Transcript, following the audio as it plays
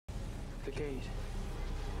The gate.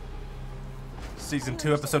 Season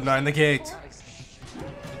 2, Episode 9, The Gate.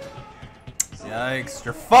 Yikes,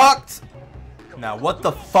 you're fucked! Now, what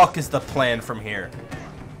the fuck is the plan from here?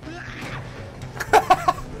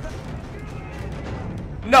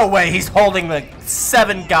 No way, he's holding like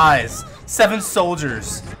 7 guys. 7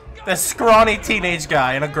 soldiers. That scrawny teenage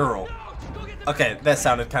guy and a girl. Okay, that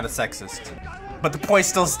sounded kind of sexist. But the point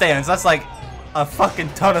still stands. That's like a fucking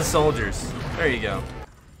ton of soldiers. There you go.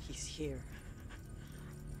 He's here.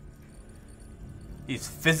 He's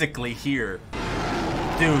physically here.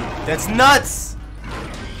 Dude, that's nuts!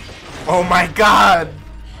 Oh my god!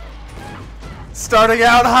 Starting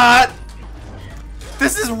out hot!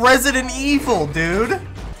 This is Resident Evil, dude!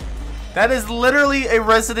 That is literally a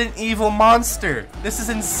Resident Evil monster. This is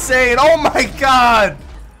insane. Oh my god!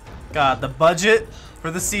 God, the budget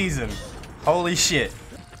for the season. Holy shit.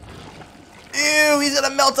 Ew, he's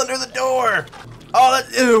gonna melt under the door! Oh,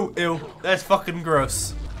 that, ew. That's fucking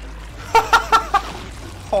gross.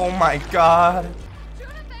 Oh my god.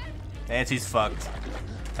 Nancy's fucked.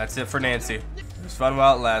 That's it for Nancy. It was fun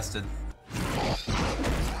while it lasted.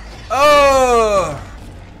 Oh!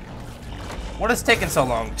 What is taking so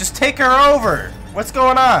long? Just take her over! What's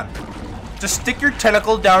going on? Just stick your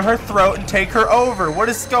tentacle down her throat and take her over. What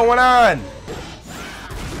is going on?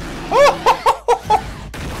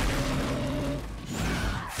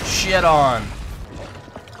 Shit on.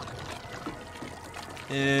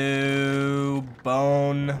 Ew,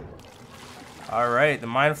 bone. Alright, the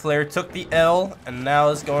Mind Flayer took the L and now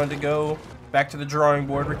is going to go back to the drawing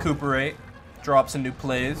board, recuperate, draw up some new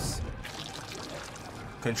plays.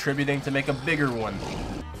 Contributing to make a bigger one.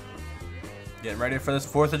 Getting ready for this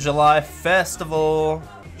 4th of July festival.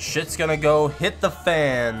 Shit's gonna go hit the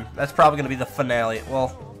fan. That's probably gonna be the finale.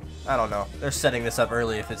 Well, I don't know. They're setting this up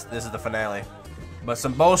early if this is the finale. But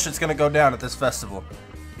some bullshit's gonna go down at this festival.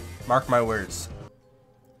 Mark my words.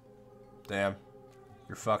 Damn.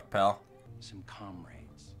 You're fucked, pal. Some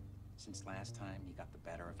comrades. Since last time you got the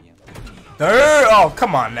better of you. Oh,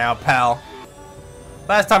 come on now, pal.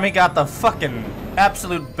 Last time he got the fucking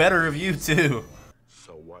absolute better of you, too.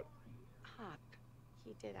 So what? Hawk,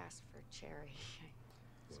 he did ask for cherry.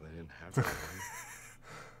 Well, I didn't have to.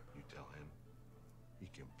 You tell him. He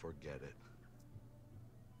can forget it.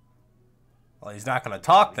 Well, he's not gonna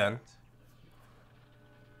talk then.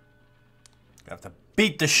 You have to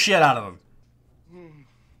beat the shit out of him.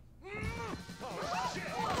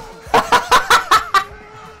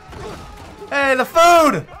 Hey, the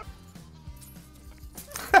food!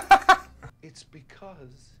 It's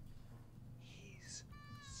because he's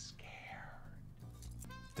scared.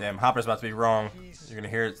 Damn, Hopper's about to be wrong. You're gonna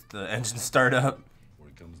hear the engine start up. Before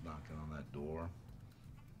he comes knocking on that door,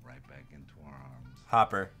 right back into our arms.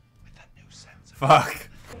 Hopper. With that new sense of Fuck.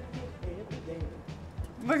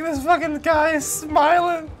 Look at this fucking guy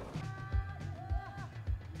smiling.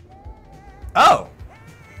 Oh.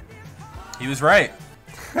 He was right.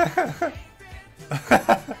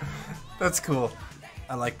 That's cool.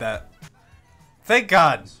 I like that. Thank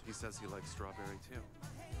God. He says he likes strawberry too.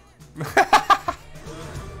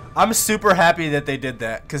 I'm super happy that they did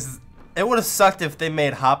that, because it would have sucked if they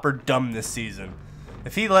made Hopper dumb this season.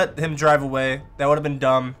 If he let him drive away, that would have been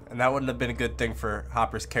dumb, and that wouldn't have been a good thing for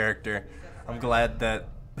Hopper's character. I'm glad that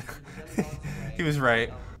he was right.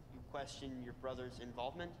 You question your brother's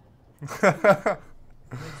involvement? Makes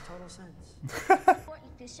total sense.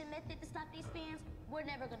 Efficient method to stop these fans. We're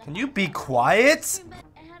never gonna. Can you be quiet? And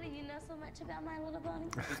how do you know so much about my little bunny?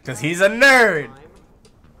 Because he's a nerd.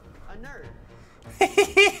 A nerd.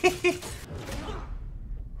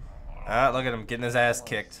 Ah, look at him getting his ass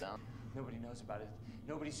kicked. Nobody knows about it.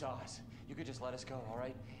 Nobody saw us. You could just let us go,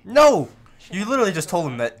 alright? No! You literally just told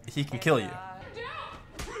him that he can kill you.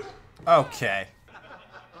 Okay.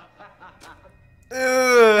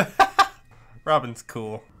 Ugh. Robin's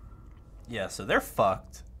cool. Yeah, so they're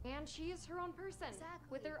fucked. And she is her own person,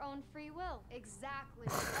 with her own free will. Exactly.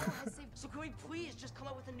 So can we please just come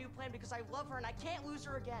up with a new plan, because I love her and I can't lose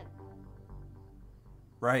her again.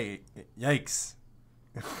 Right. Yikes.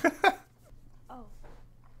 Oh.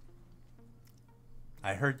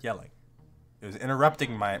 I heard yelling. It was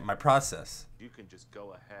interrupting my process. You can just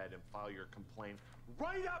go ahead and file your complaint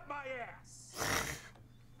right up my ass.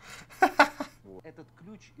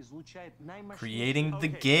 Creating the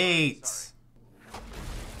gates.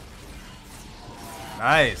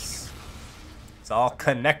 Nice. It's all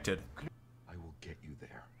connected. I will get you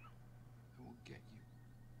there. I will get you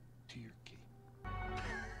to your key.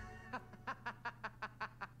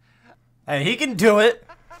 Hey, he can do it.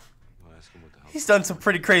 I'll ask him what the hell. He's done some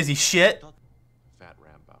pretty crazy shit. Fat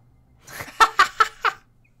Rambo.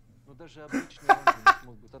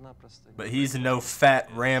 But he's no fat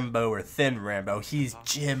Rambo or thin Rambo. He's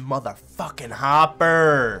Jim motherfucking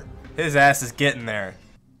Hopper. His ass is getting there.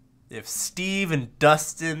 If Steve and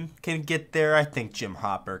Dustin can get there, I think Jim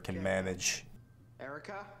Hopper can manage.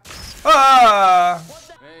 Erica? Ah!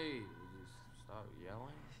 Hey, stop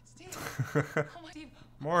yelling. Steve! Oh my Steve.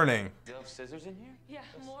 Morning. Do you have scissors in here? Yeah,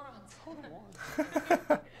 morons. Hold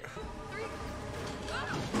on.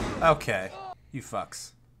 Okay. You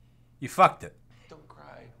fucks. You fucked it. Don't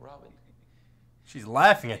cry, Robin. She's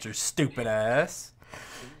laughing at your stupid ass. Are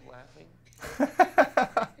you laughing?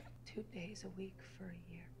 2 days a week for a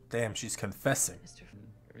year. Damn, she's confessing. Mr.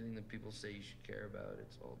 Everything that people say you should care about,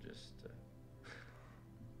 it's all just,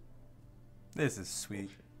 This is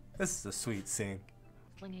sweet. This is a sweet scene.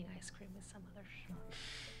 Flinging ice cream with some other schmuck.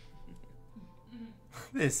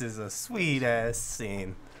 This is a sweet ass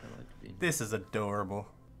scene. This is adorable.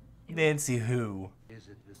 Nancy who?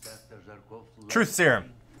 Truth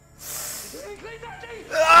serum. Stop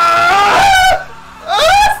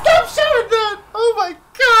shouting that! Oh my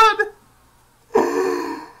god!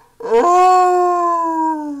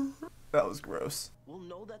 Oh, that was gross. We'll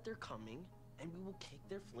know that they're coming, and we will kick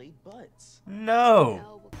their flayed butts.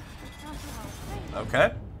 No.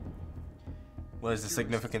 Okay. What is the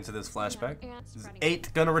significance of this flashback? Is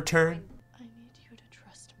 8 gonna return? I need you to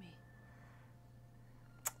trust me.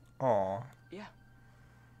 Aw. Yeah.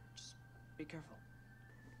 Just be careful.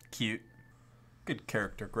 Cute. Good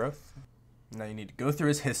character growth. Now you need to go through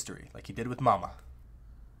his history, like he did with Mama.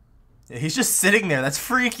 Yeah, he's just sitting there. That's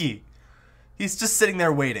freaky. He's just sitting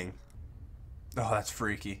there waiting. Oh, that's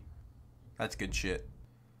freaky. That's good shit.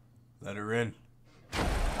 Let her in.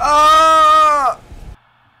 Ah!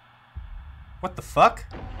 What the fuck?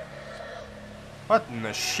 What in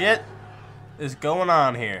the shit is going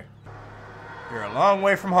on here? You're a long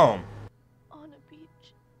way from home. On a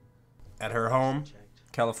beach. At her home,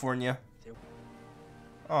 California.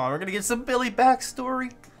 Aw, we're gonna get some Billy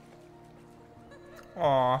backstory.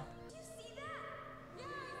 Aw.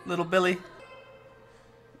 Little Billy.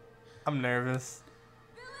 I'm nervous.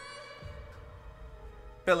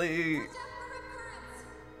 Billy.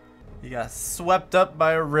 He got swept up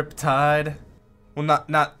by a riptide. Well,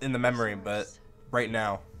 not in the memory, but right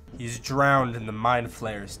now. He's drowned in the mind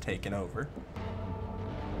flares taking over.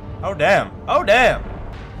 Oh, damn. Oh, damn.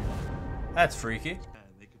 That's freaky.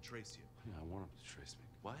 They could trace you. Yeah, I want him to trace me.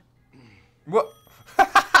 What? What?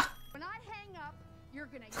 When I hang up, you're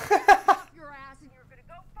gonna get off your ass and you're gonna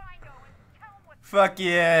go find Owen. Tell him what. Fuck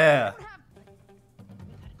yeah.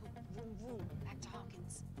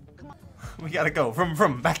 We gotta go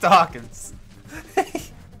from back to Hawkins.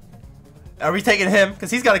 Are we taking him? Because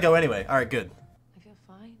he's gotta go anyway. Alright, good. I feel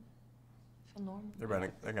fine. I feel normal.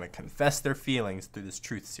 They're gonna confess their feelings through this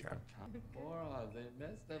truth serum. they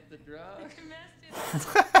messed up the drug.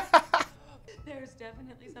 There's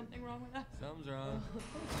definitely something wrong with us. Something's wrong.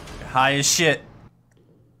 High as shit.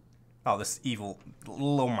 Oh, this evil.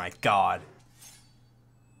 Oh my god.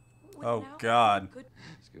 Wait, Oh now? god. Good.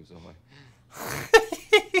 This goes away.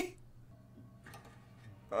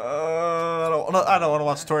 I don't want to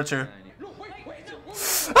watch torture.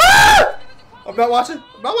 Ah! I'm not watching.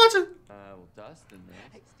 I'm not watching. Well, Dustin, then.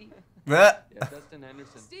 Hey, Steve. Ah. Yeah, Dustin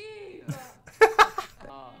Henderson. Steve!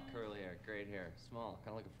 Oh, curly hair, great hair, small, kind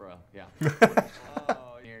of like a fro. Yeah.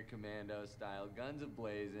 Oh, here, commando style, guns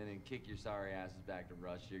a-blazing, and kick your sorry asses back to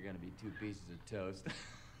Russia. You're gonna be 2 pieces of toast.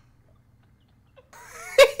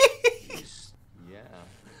 Yeah.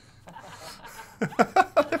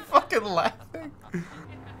 They're fucking laughing.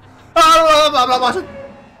 Oh, I'm not watching.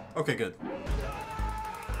 Okay, good.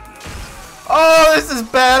 Oh, this is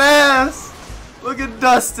badass. Look at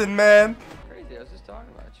Dustin, man. Crazy, I was just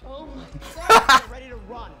talking about you. Oh my god, we're ready to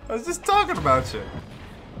run. I was just talking about you.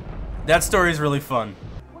 That story's really fun.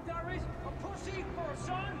 What that race? A pussy for a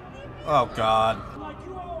son? Oh, God. Like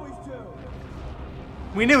you always do.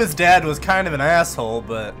 We knew his dad was kind of an asshole,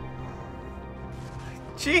 but...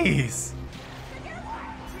 Jeez.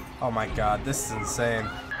 Oh my god, this is insane.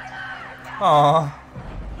 Aw.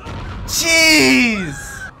 Jeez!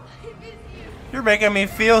 You're making me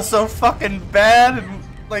feel so fucking bad and,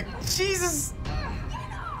 like, Jesus.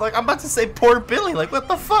 Like, I'm about to say poor Billy, like, what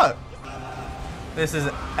the fuck? This is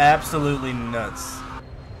absolutely nuts.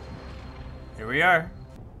 Here we are.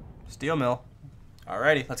 Steel mill.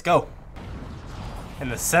 Alrighty, let's go. In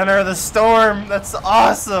the center of the storm. That's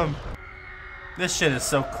awesome. This shit is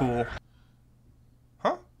so cool.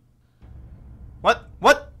 Huh? What?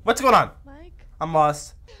 What? What's going on? Mike? I'm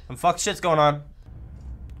lost. Some fuck shit's going on.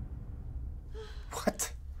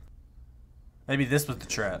 What? Maybe this was the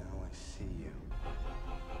trap. Now I see you.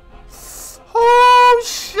 Oh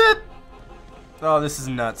shit! Oh, this is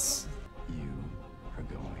nuts. You are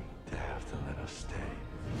going to have to let us stay.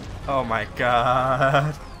 Oh my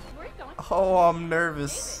god. Where are you going? Oh, I'm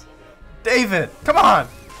nervous. David, come on!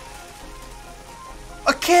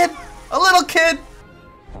 A kid! A little kid!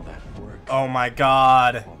 All that work, Oh my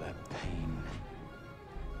god. all that pain,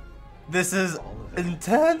 This is all of it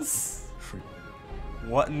intense. for you.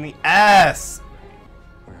 What in the ass?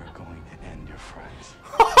 We're going to end your friends.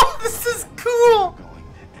 Oh, this is cool! We're going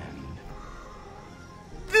to end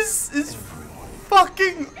This is everyone.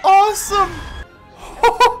 fucking awesome!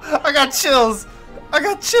 I got chills! I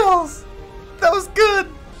got chills! That was good!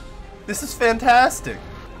 This is fantastic!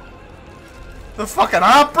 The fucking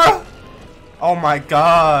opera? Oh my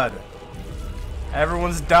god!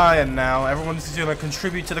 Everyone's dying now. Everyone's gonna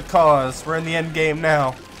contribute to the cause. We're in the end game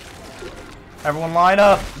now. Everyone line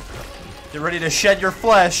up. Get ready to shed your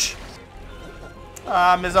flesh.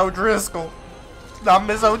 Ah, Ms. O'Driscoll. Not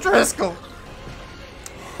Ms. O'Driscoll.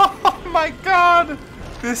 Oh my god!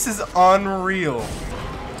 This is unreal.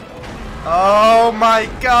 Oh my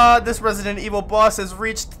god, this Resident Evil boss has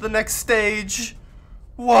reached the next stage.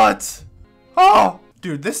 What? Oh!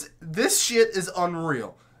 Dude, this shit is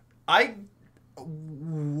unreal.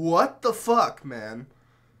 What the fuck, man?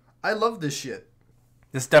 I love this shit.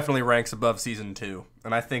 This definitely ranks above Season 2.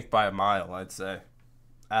 And I think by a mile, I'd say.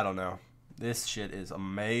 I don't know. This shit is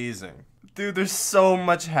amazing. Dude, there's so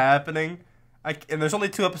much happening. And there's only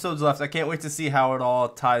 2 episodes left. I can't wait to see how it all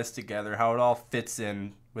ties together, how it all fits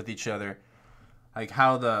in with each other. Like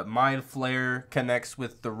how the Mind Flayer connects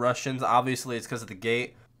with the Russians. Obviously, it's because of the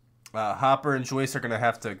gate. Hopper and Joyce are going to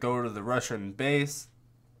have to go to the Russian base,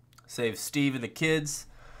 save Steve and the kids,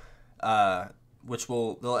 which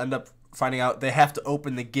they'll end up finding out they have to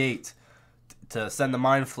open the gate to send the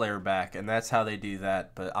Mind Flayer back, and that's how they do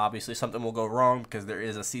that. But obviously something will go wrong because there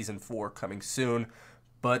is a Season 4 coming soon.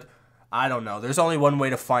 But I don't know. There's only one way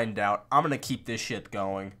to find out. I'm going to keep this shit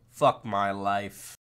going. Fuck my life.